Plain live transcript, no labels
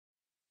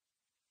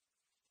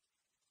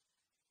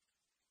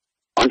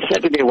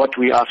Saturday, what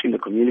we're asking the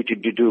community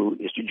to do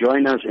is to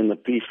join us in the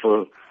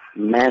peaceful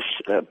mass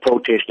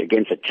protest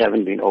against a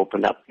tavern being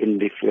opened up in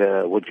the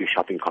Woodview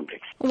shopping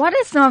complex. What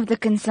are some of the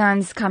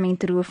concerns coming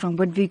through from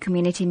Woodview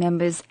community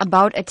members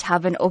about a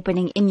tavern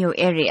opening in your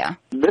area?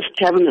 This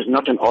tavern is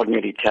not an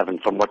ordinary tavern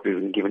from what we've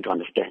been given to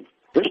understand.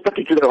 This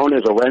particular owner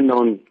is a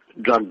well-known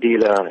drug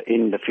dealer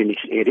in the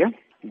Phoenix area.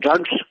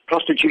 Drugs,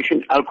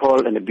 prostitution,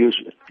 alcohol and abuse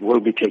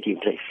will be taking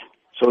place.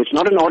 So it's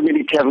not an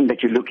ordinary tavern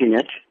that you're looking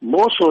at.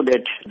 More so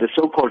that the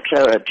so-called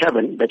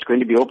tavern that's going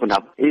to be opened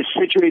up is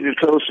situated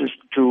closest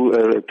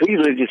to 3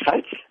 religious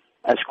sites,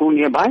 a school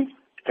nearby,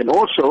 and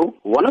also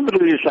one of the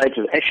religious sites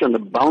is actually on the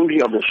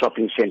boundary of the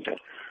shopping center.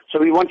 So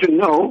we want to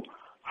know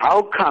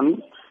how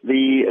come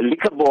the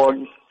liquor board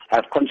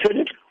have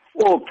considered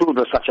or approved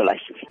of such a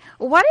license.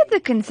 What are the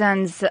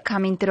concerns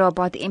coming through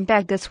about the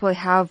impact this will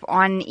have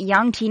on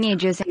young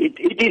teenagers?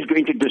 It is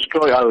going to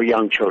destroy our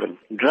young children.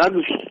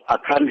 Drugs are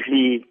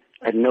currently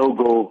a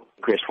no-go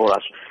quest for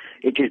us.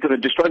 It is going to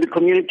destroy the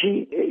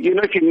community. You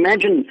know, if you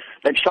imagine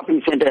that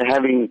shopping center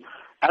having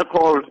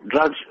alcohol,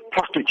 drugs,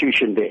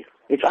 prostitution there,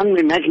 it's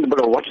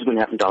unimaginable what is going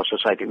to happen to our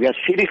society. We are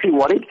seriously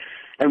worried,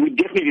 and we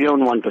definitely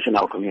don't want this in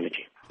our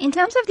community. In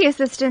terms of the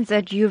assistance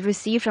that you've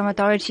received from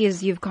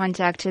authorities you've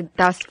contacted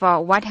thus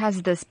far, what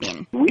has this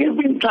been? We have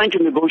been trying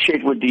to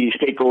negotiate with the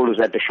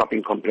stakeholders at the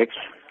shopping complex.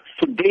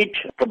 To date,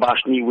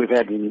 Kabashni, we've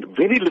had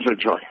very little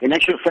joy. In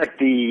actual fact,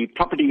 the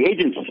property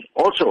agents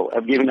also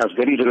have given us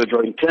very little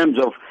joy in terms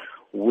of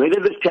whether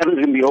this tavern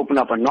is going to be opened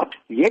up or not.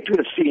 Yet we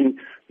have seen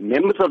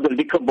members of the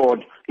liquor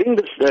board in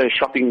this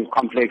shopping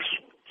complex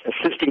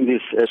assisting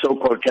this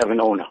so-called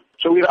tavern owner.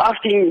 So we're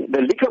asking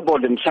the liquor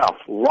board themselves,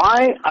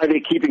 why are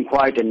they keeping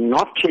quiet and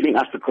not telling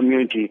us, the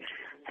community,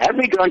 have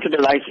they granted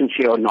the license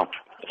here or not?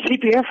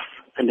 CPF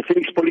and the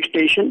Phoenix Police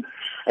Station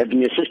have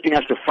been assisting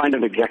us to find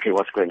out exactly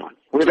what's going on.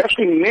 We've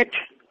actually met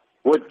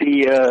with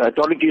the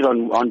authorities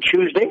on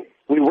Tuesday.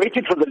 We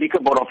waited for the liquor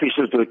board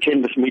officers to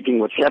attend this meeting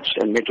with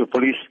SABC and Metro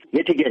Police.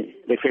 Yet again,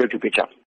 they failed to pitch up.